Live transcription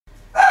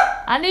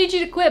I need you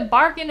to quit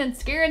barking and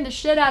scaring the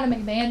shit out of me,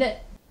 Bandit.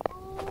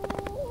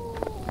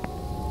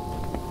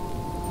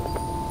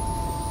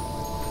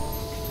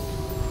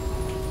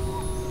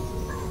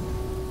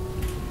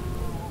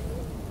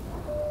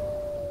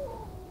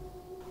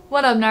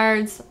 What up,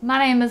 nerds? My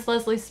name is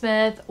Leslie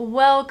Smith.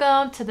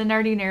 Welcome to The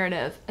Nerdy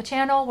Narrative, a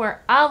channel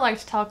where I like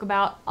to talk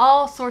about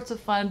all sorts of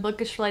fun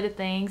bookish related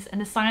things in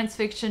the science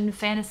fiction,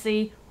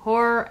 fantasy,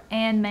 horror,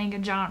 and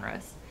manga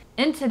genres.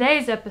 In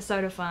today's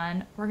episode of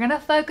fun, we're going to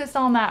focus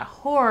on that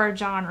horror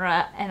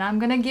genre, and I'm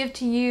going to give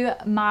to you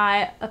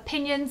my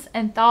opinions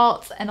and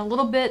thoughts and a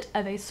little bit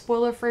of a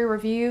spoiler-free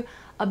review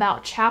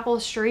about Chapel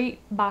Street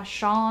by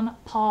Sean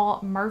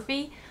Paul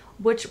Murphy,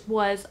 which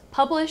was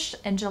published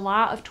in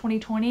July of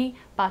 2020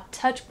 by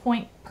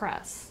Touchpoint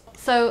Press.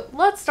 So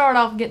let's start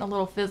off getting a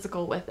little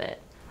physical with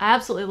it. I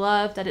absolutely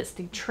love that it's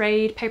the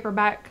trade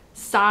paperback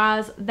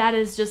size. That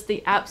is just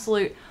the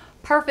absolute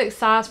perfect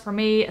size for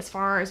me as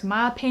far as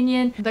my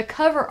opinion. The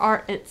cover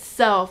art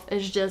itself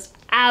is just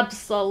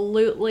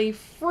absolutely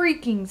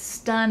freaking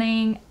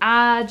stunning.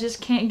 I just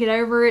can't get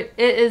over it.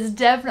 It is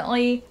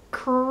definitely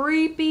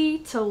creepy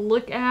to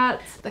look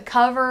at. The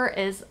cover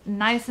is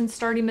nice and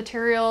sturdy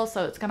material,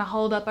 so it's gonna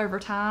hold up over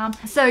time.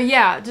 So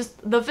yeah,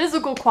 just the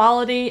physical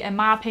quality, in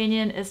my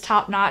opinion, is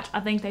top notch. I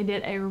think they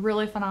did a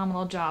really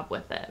phenomenal job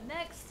with it.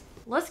 Next,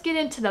 let's get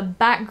into the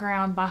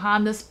background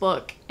behind this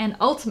book and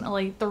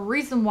ultimately the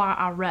reason why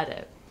I read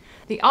it.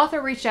 The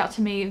author reached out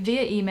to me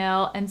via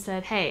email and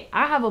said, hey,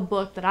 I have a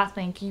book that I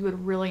think you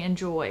would really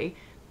enjoy.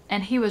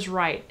 And he was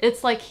right.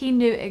 It's like he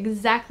knew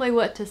exactly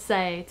what to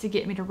say to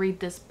get me to read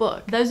this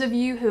book. Those of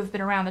you who have been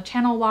around the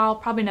channel a while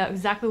probably know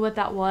exactly what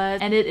that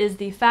was. And it is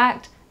the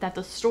fact that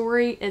the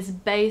story is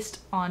based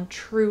on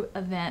true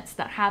events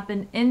that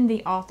happened in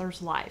the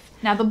author's life.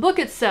 Now, the book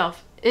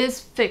itself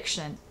is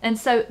fiction, and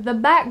so the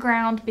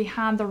background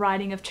behind the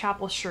writing of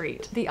Chapel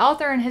Street. The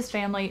author and his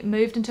family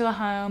moved into a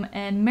home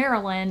in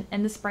Maryland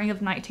in the spring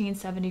of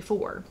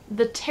 1974.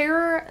 The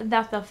terror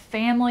that the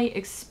family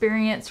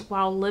experienced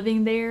while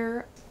living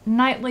there,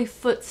 nightly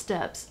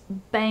footsteps,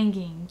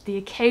 banging, the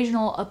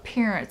occasional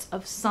appearance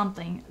of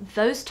something,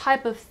 those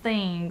type of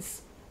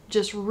things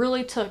just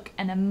really took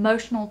an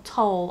emotional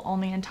toll on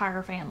the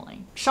entire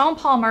family. Sean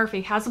Paul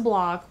Murphy has a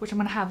blog, which I'm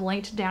going to have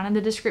linked down in the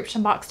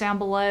description box down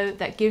below,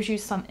 that gives you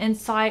some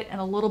insight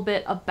and a little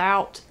bit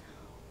about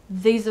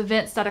these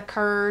events that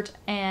occurred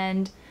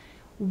and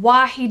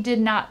why he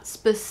did not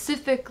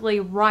specifically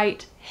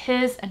write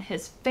his and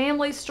his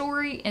family's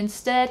story.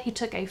 Instead, he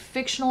took a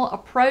fictional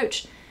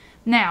approach.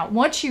 Now,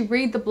 once you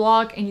read the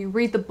blog and you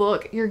read the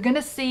book, you're going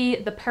to see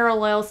the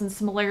parallels and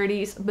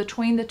similarities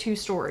between the two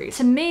stories.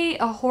 To me,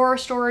 a horror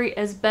story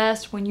is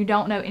best when you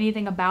don't know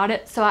anything about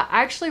it. So I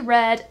actually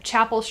read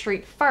Chapel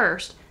Street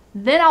first.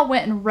 Then I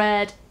went and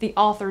read the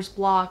author's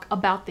blog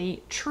about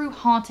the true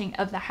haunting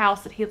of the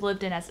house that he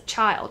lived in as a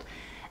child.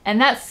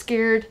 And that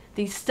scared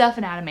the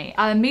stuffing out of me.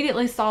 I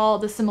immediately saw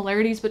the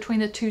similarities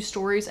between the two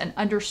stories and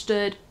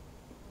understood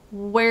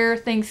where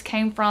things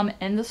came from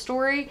in the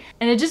story,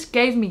 and it just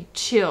gave me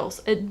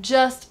chills. It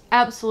just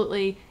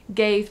absolutely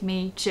gave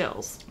me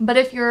chills. But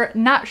if you're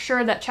not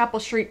sure that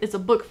Chapel Street is a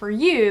book for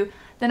you,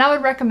 then I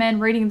would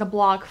recommend reading the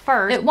blog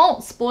first. It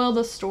won't spoil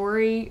the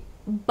story,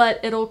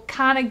 but it'll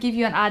kind of give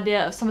you an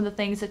idea of some of the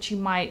things that you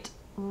might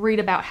read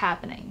about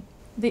happening.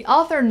 The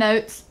author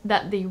notes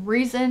that the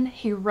reason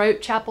he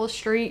wrote Chapel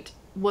Street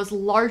was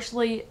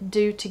largely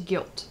due to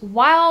guilt.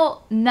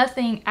 While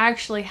nothing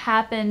actually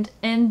happened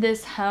in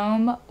this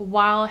home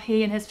while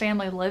he and his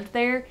family lived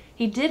there,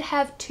 he did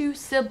have two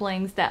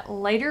siblings that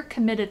later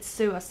committed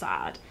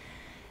suicide.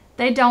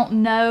 They don't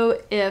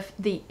know if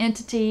the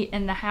entity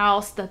in the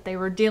house that they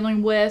were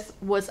dealing with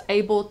was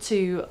able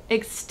to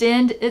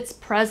extend its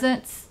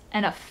presence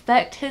and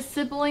affect his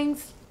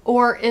siblings,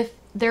 or if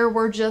there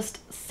were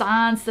just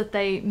signs that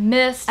they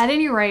missed. At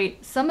any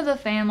rate, some of the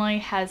family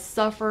has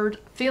suffered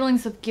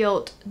feelings of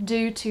guilt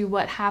due to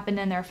what happened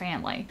in their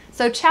family.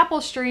 So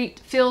Chapel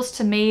Street feels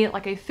to me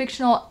like a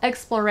fictional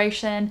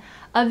exploration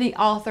of the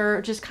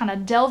author just kind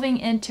of delving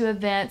into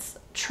events,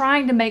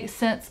 trying to make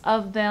sense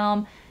of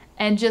them,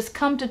 and just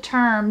come to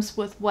terms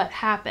with what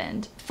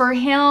happened. For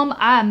him,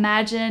 I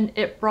imagine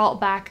it brought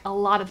back a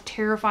lot of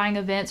terrifying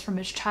events from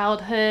his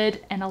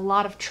childhood and a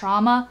lot of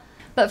trauma.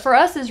 But for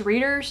us as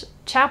readers,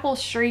 Chapel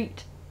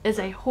Street is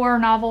a horror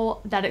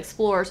novel that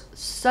explores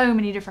so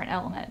many different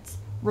elements.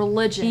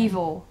 Religion,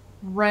 evil,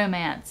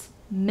 romance,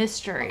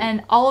 mystery.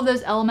 And all of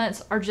those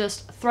elements are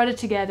just threaded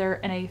together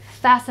in a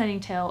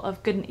fascinating tale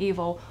of good and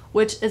evil,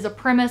 which is a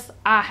premise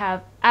I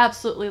have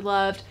absolutely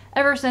loved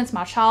ever since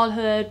my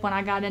childhood when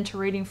I got into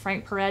reading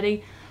Frank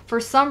Peretti. For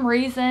some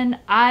reason,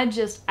 I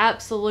just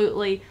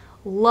absolutely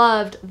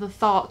loved the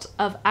thought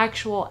of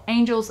actual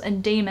angels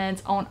and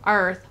demons on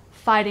Earth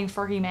fighting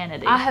for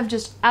humanity. I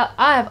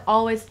have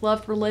always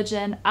loved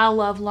religion. I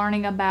love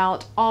learning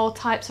about all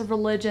types of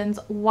religions,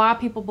 why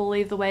people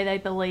believe the way they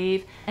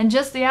believe, and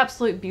just the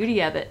absolute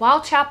beauty of it. While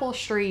Chapel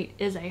Street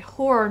is a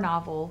horror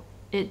novel,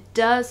 it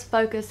does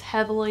focus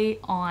heavily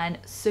on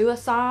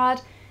suicide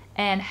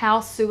and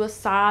how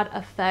suicide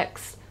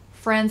affects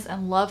friends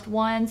and loved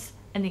ones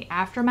in the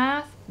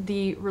aftermath.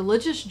 The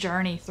religious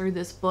journey through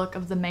this book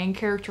of the main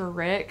character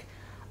Rick,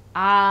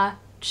 I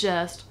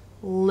just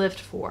lived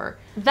for.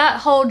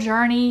 That whole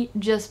journey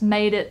just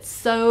made it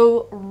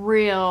so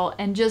real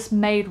and just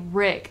made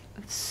Rick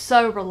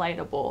so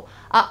relatable.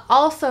 I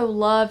also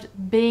loved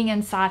being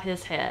inside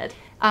his head.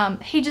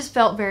 He just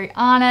felt very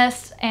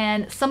honest,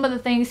 and some of the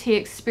things he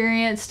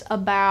experienced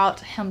about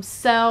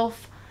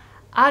himself,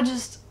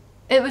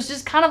 it was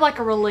just kind of like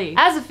a relief.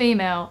 As a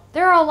female,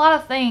 there are a lot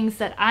of things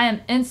that I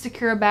am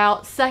insecure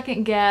about,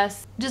 second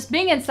guess. Just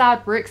being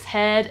inside Rick's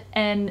head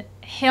and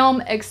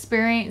him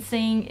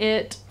experiencing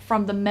it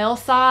from the male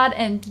side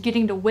and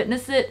getting to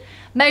witness it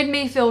made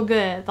me feel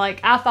good. Like,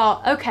 I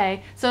thought,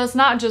 okay, so it's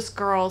not just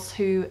girls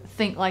who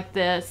think like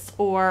this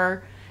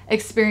or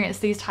experience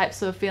these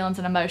types of feelings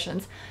and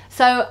emotions.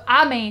 So,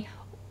 I mean,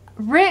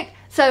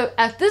 so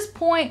at this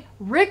point,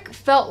 Rick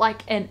felt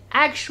like an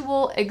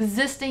actual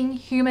existing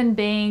human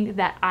being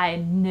that I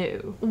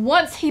knew.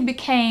 Once he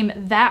became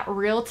that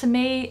real to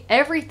me,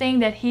 everything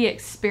that he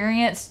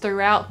experienced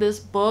throughout this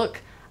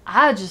book,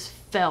 I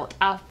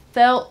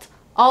felt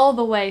all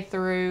the way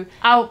through.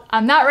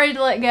 I'm not ready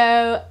to let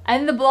go.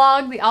 In the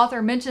blog, the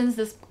author mentions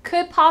this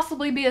could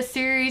possibly be a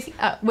series,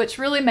 which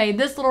really made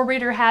this little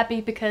reader happy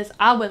because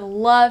I would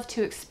love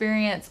to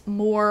experience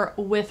more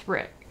with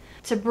Rick.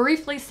 To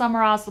briefly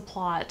summarize the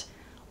plot,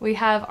 we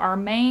have our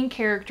main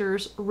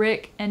characters,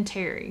 Rick and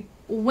Terry.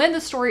 When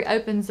the story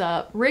opens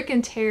up, Rick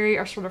and Terry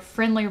are sort of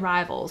friendly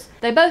rivals.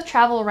 They both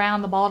travel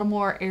around the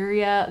Baltimore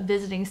area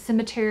visiting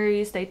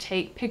cemeteries. They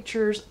take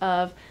pictures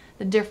of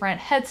the different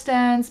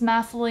headstones,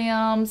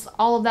 mausoleums,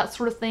 all of that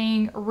sort of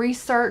thing,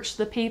 research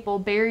the people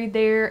buried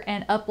there,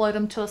 and upload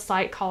them to a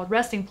site called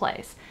Resting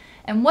Place.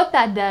 And what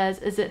that does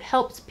is it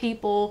helps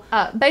people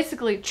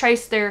basically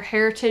trace their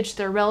heritage,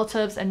 their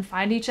relatives, and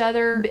find each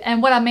other.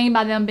 And what I mean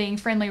by them being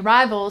friendly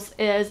rivals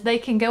is they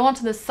can go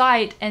onto the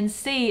site and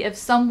see if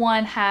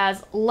someone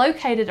has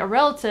located a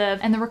relative,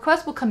 and the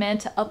request will come in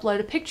to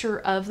upload a picture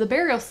of the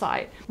burial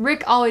site.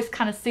 Rick always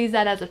kind of sees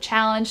that as a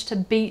challenge to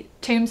beat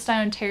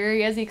Tombstone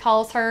Terry, as he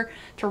calls her,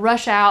 to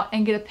rush out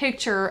and get a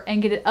picture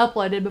and get it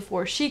uploaded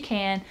before she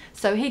can,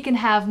 so he can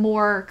have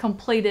more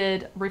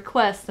completed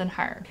requests than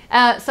her.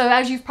 So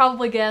as you've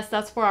probably guessed,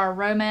 that's where our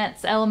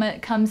romance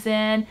element comes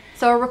in.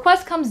 So a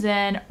request comes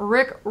in,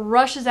 Rick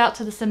rushes out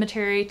to the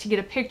cemetery to get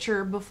a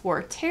picture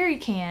before Terry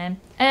can.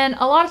 And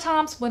a lot of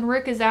times when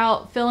Rick is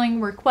out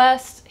filling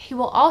requests, he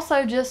will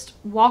also just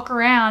walk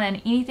around,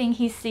 and anything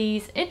he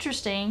sees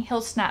interesting,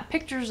 he'll snap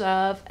pictures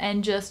of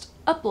and just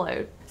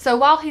upload. So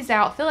while he's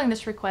out filling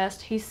this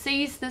request, he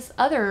sees this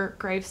other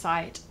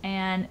gravesite,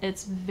 and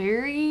it's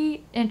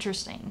very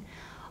interesting.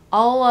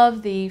 All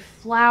of the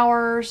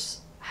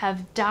flowers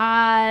have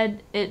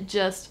died.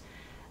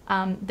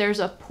 There's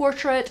a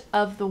portrait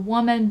of the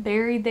woman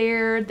buried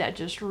there that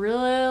just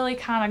really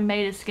kind of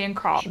made his skin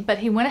crawl. But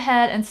he went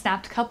ahead and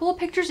snapped a couple of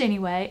pictures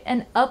anyway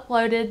and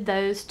uploaded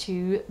those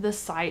to the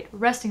site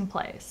Resting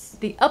Place.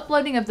 The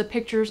uploading of the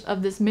pictures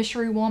of this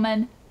mystery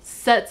woman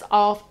sets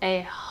off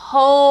a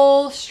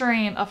whole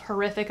stream of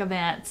horrific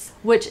events,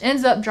 which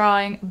ends up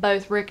drawing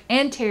both Rick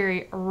and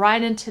Terry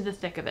right into the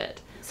thick of it.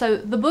 So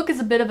the book is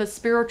a bit of a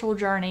spiritual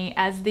journey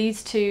as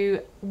these two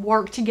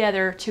work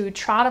together to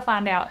try to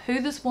find out who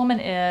this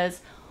woman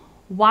is,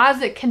 why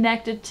is it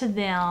connected to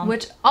them,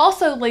 which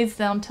also leads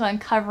them to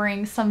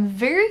uncovering some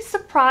very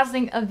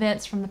surprising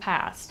events from the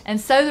past. And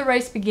so the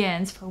race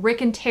begins for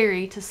Rick and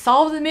Terry to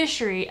solve the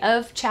mystery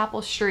of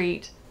Chapel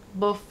Street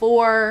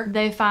before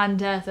they find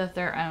death at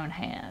their own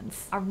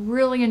hands. I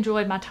really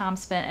enjoyed my time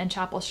spent in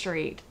Chapel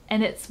Street,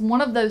 and it's one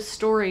of those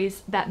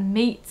stories that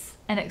meets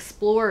and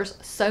explores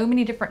so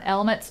many different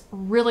elements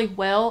really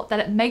well that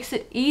it makes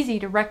it easy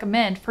to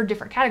recommend for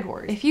different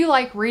categories. If you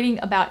like reading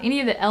about any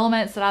of the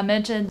elements that I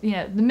mentioned, you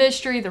know, the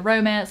mystery, the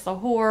romance, the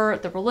horror,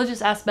 the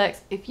religious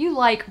aspects, if you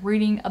like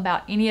reading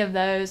about any of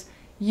those,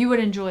 you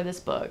would enjoy this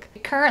book.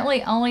 It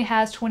currently only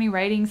has 20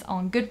 ratings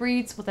on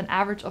Goodreads with an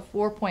average of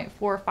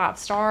 4.45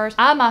 stars.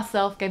 I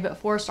myself gave it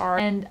 4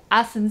 stars, and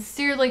I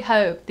sincerely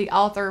hope the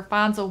author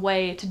finds a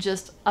way to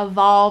just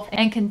evolve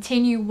and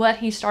continue what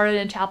he started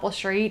in Chapel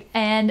Street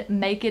and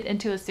make it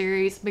into a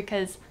series,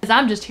 because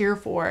I'm just here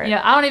for it. You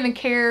know, I don't even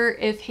care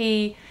if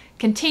he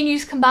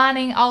continues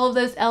combining all of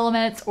those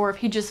elements, or if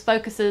he just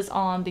focuses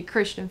on the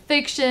Christian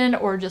fiction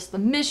or just the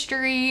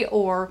mystery,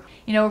 or,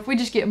 you know, if we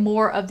just get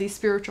more of the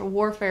spiritual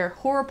warfare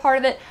horror part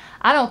of it.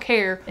 I don't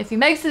care. If he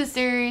makes it a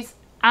series,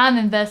 I'm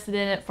invested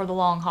in it for the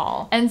long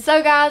haul. And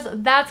so guys,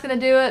 that's gonna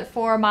do it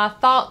for my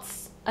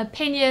thoughts,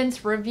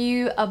 opinions,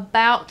 review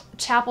about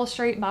Chapel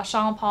Street by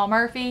Sean Paul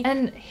Murphy.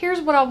 And here's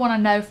what I want to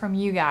know from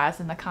you guys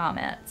in the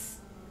comments.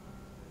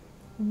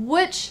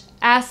 Which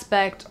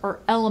aspect or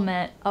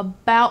element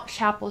about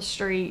Chapel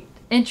Street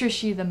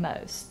interests you the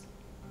most?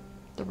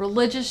 The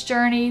religious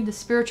journey, the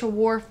spiritual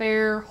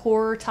warfare,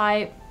 horror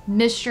type,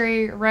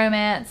 mystery,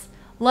 romance?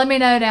 Let me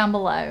know down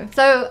below.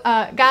 So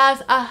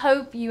guys, I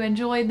hope you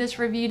enjoyed this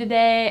review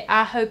today.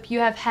 I hope you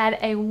have had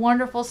a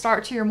wonderful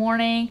start to your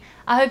morning.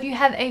 I hope you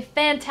have a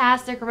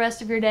fantastic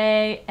rest of your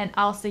day, and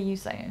I'll see you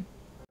soon.